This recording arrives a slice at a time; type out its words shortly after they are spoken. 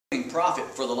profit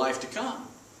for the life to come.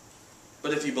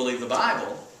 But if you believe the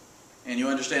Bible, and you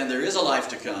understand there is a life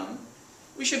to come,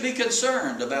 we should be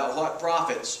concerned about what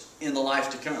profits in the life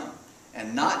to come,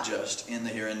 and not just in the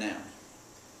here and now.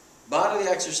 Bodily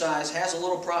exercise has a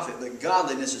little profit, but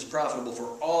godliness is profitable for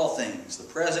all things, the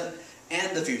present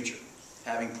and the future,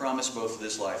 having promised both for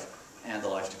this life and the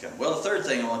life to come. Well, the third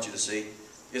thing I want you to see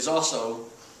is also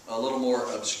a little more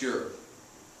obscure.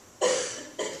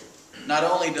 Not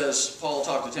only does Paul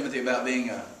talk to Timothy about being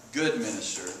a good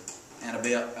minister and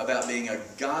about being a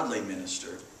godly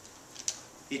minister,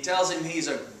 he tells him he's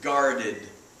a guarded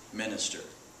minister.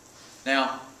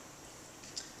 Now,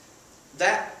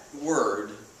 that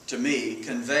word, to me,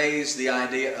 conveys the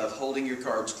idea of holding your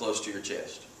cards close to your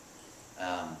chest.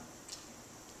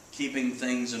 Keeping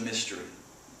things a mystery.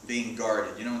 Being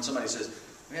guarded. You know, when somebody says,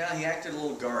 well, he acted a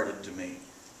little guarded to me.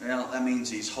 Well, that means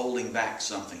he's holding back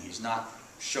something. He's not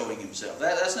showing himself.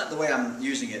 That's not the way I'm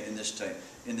using it in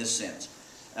this sense.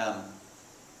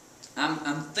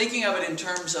 I'm thinking of it in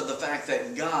terms of the fact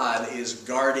that God is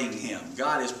guarding him.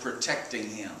 God is protecting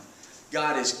him.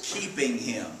 God is keeping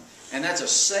him. And that's a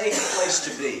safe place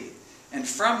to be. And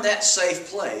from that safe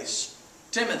place,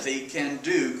 Timothy can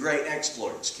do great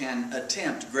exploits, can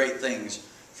attempt great things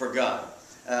for God.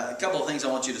 A couple of things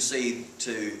I want you to see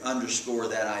to underscore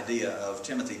that idea of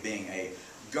Timothy being a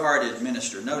guarded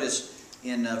minister. Notice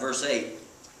in verse 8,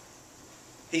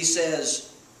 he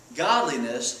says,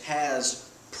 godliness has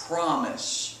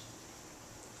promise.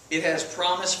 It has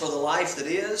promise for the life that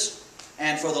is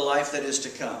and for the life that is to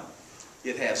come.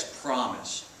 It has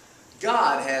promise.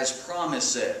 God has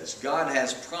promises. God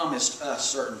has promised us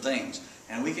certain things,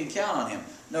 and we can count on him.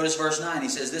 Notice verse 9, he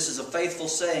says, this is a faithful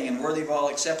saying and worthy of all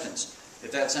acceptance.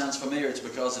 If that sounds familiar, it's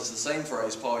because it's the same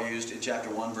phrase Paul used in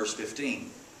chapter 1, verse 15,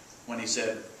 when he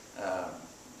said,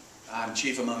 I'm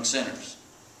chief among sinners.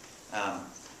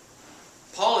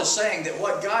 Paul is saying that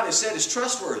what God has said is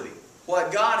trustworthy.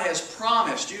 What God has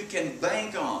promised, you can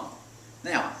bank on.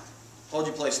 Now, hold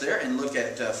your place there and look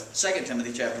at 2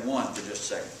 Timothy chapter 1 for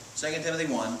just a second. 2 Timothy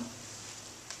 1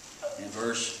 and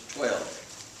verse 12.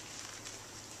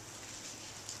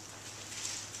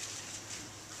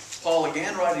 Paul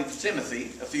again writing to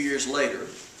Timothy a few years later,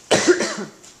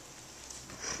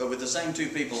 but with the same two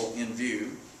people in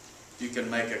view, you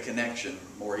can make a connection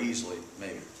more easily,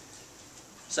 maybe.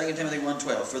 2 Timothy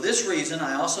 1:12. For this reason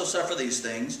I also suffer these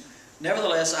things,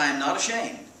 nevertheless I am not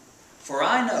ashamed. For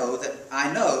I know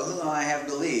whom I have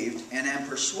believed, and am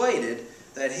persuaded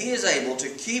that he is able to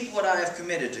keep what I have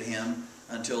committed to him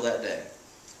until that day.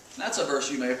 And that's a verse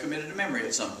you may have committed to memory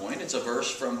at some point. It's a verse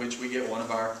from which we get one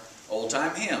of our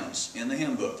old-time hymns in the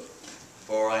hymn book.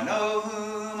 For I know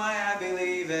whom I have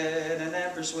believed, and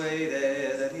am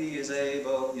persuaded that he is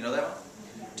able. You know that one?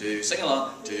 To sing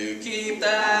along. To keep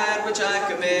that which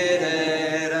I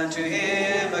committed unto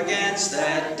him against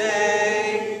that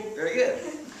day. Very good.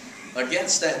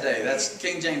 Against that day. That's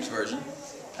King James Version.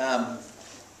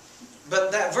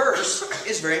 But that verse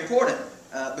is very important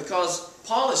because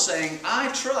Paul is saying, I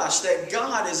trust that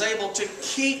God is able to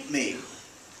keep me.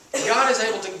 God is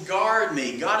able to guard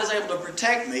me. God is able to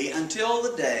protect me until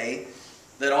the day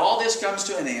that all this comes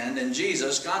to an end and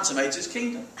Jesus consummates his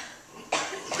kingdom.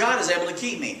 God is able to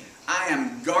keep me. I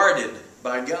am guarded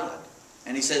by God.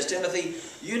 And he says, Timothy,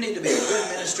 you need to be a good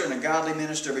minister and a godly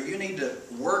minister, but you need to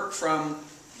work from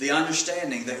the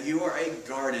understanding that you are a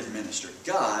guarded minister.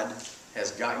 God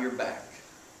has got your back.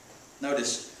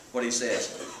 Notice what he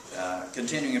says,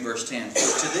 continuing in verse 10.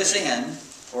 For to this end,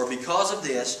 or because of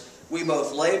this, we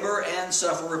both labor and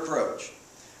suffer reproach.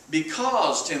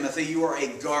 Because, Timothy, you are a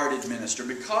guarded minister,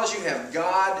 because you have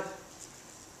God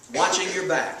watching your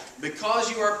back, because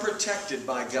you are protected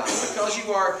by God, because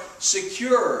you are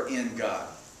secure in God,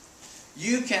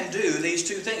 you can do these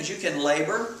two things. You can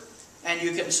labor and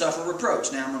you can suffer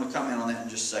reproach. Now I'm going to comment on that in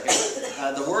just a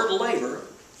second. The word labor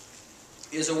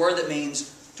is a word that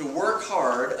means to work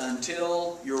hard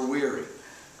until you're weary.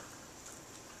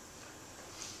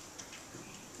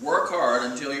 Work hard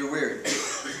until you're weary.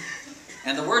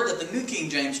 And the word that the New King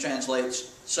James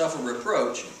translates suffer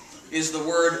reproach is the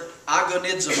word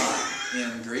agonizomai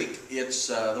in Greek. It's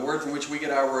the word from which we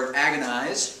get our word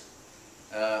agonize,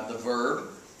 the verb,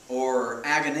 or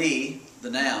agony, the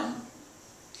noun.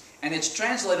 And it's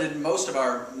translated in most of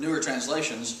our newer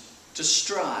translations to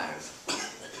strive.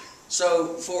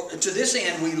 So to this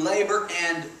end we labor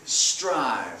and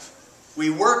strive.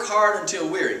 We work hard until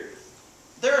weary.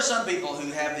 There are some people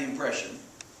who have the impression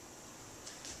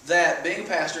that being a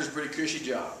pastor is a pretty cushy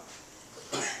job.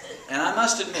 And I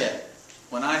must admit,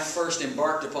 when I first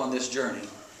embarked upon this journey,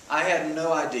 I had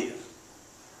no idea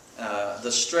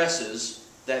the stresses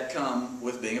that come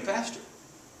with being a pastor.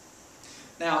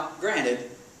 Now, granted,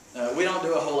 we don't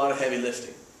do a whole lot of heavy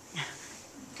lifting.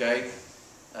 Okay?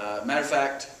 Matter of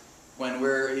fact, when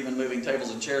we're even moving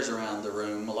tables and chairs around the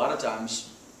room, a lot of times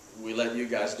we let you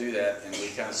guys do that and we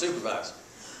kind of supervise.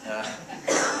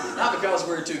 Not because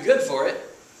we're too good for it.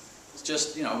 It's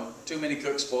just, you know, too many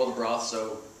cooks spoil the broth,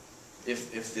 so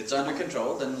if it's under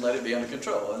control, then let it be under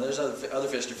control. And there's other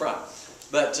fish to fry.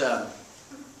 But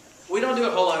we don't do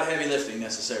a whole lot of heavy lifting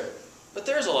necessarily. But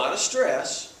there's a lot of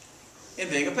stress in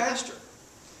being a pastor.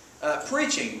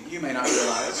 Preaching, you may not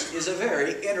realize, is a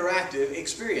very interactive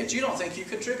experience. You don't think you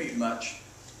contribute much,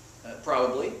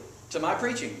 probably, to my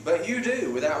preaching, but you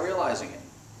do without realizing it.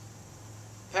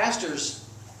 Pastors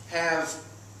have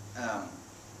a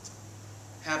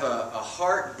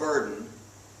heart burden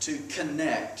to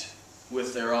connect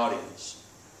with their audience,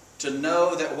 to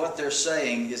know that what they're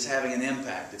saying is having an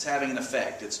impact, it's having an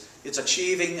effect, it's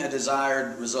achieving a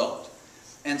desired result.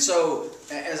 And so,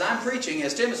 as I'm preaching,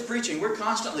 as Tim is preaching, we're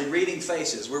constantly reading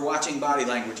faces, we're watching body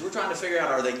language, we're trying to figure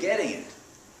out, are they getting it?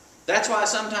 That's why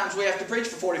sometimes we have to preach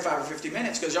for 45 or 50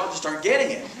 minutes, because y'all just aren't getting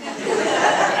it. See?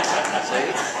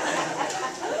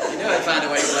 You knew I'd find a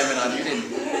way to blame it on you, didn't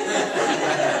you?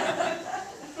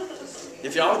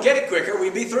 If y'all would get it quicker,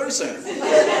 we'd be through sooner.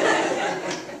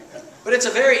 But it's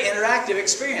a very interactive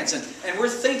experience, and we're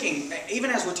thinking, even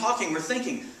as we're talking, we're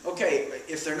thinking, okay,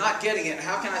 if they're not getting it,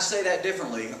 how can I say that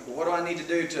differently? What do I need to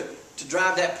do to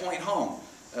drive that point home?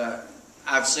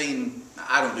 I've seen,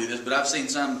 I don't do this, but I've seen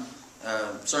some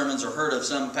sermons or heard of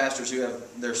some pastors who have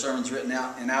their sermons written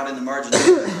out, and out in the margins,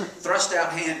 thrust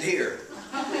out hand here.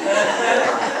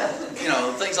 You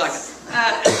know, things like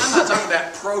that. I'm not talking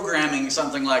about programming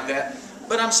something like that.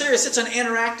 But I'm serious, it's an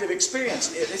interactive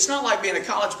experience. It's not like being a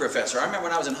college professor. I remember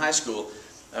when I was in high school,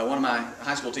 one of my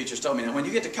high school teachers told me, now when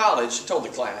you get to college, she told the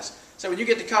class, so when you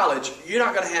get to college, you're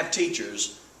not going to have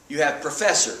teachers, you have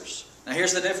professors. Now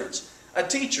here's the difference. A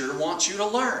teacher wants you to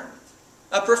learn.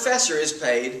 A professor is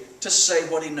paid to say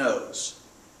what he knows.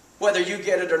 Whether you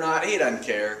get it or not, he doesn't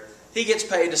care. He gets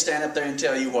paid to stand up there and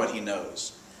tell you what he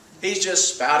knows. He's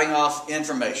just spouting off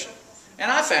information. And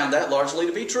I found that largely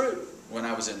to be true when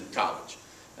I was in college.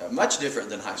 Much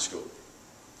different than high school.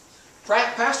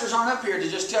 Pastors aren't up here to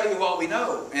just tell you what we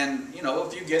know, and you know,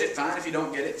 if you get it, fine. If you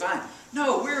don't get it, fine.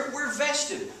 No, we're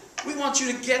vested. We want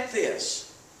you to get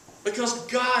this because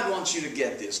God wants you to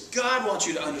get this. God wants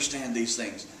you to understand these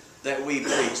things that we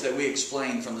preach, that we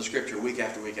explain from the Scripture week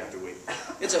after week after week.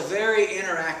 It's a very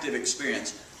interactive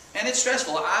experience, and it's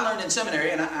stressful. I learned in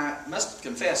seminary, and I must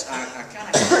confess, I kind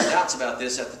of had doubts about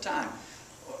this at the time.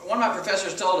 One of my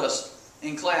professors told us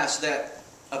in class that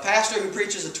a pastor who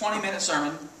preaches a 20-minute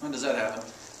sermon, when does that happen?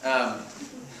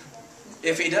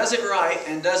 If he does it right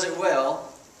and does it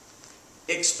well,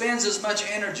 expends as much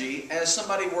energy as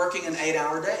somebody working an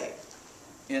 8-hour day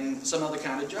in some other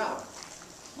kind of job.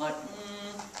 Like, I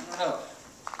don't know.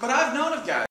 But I've known of guys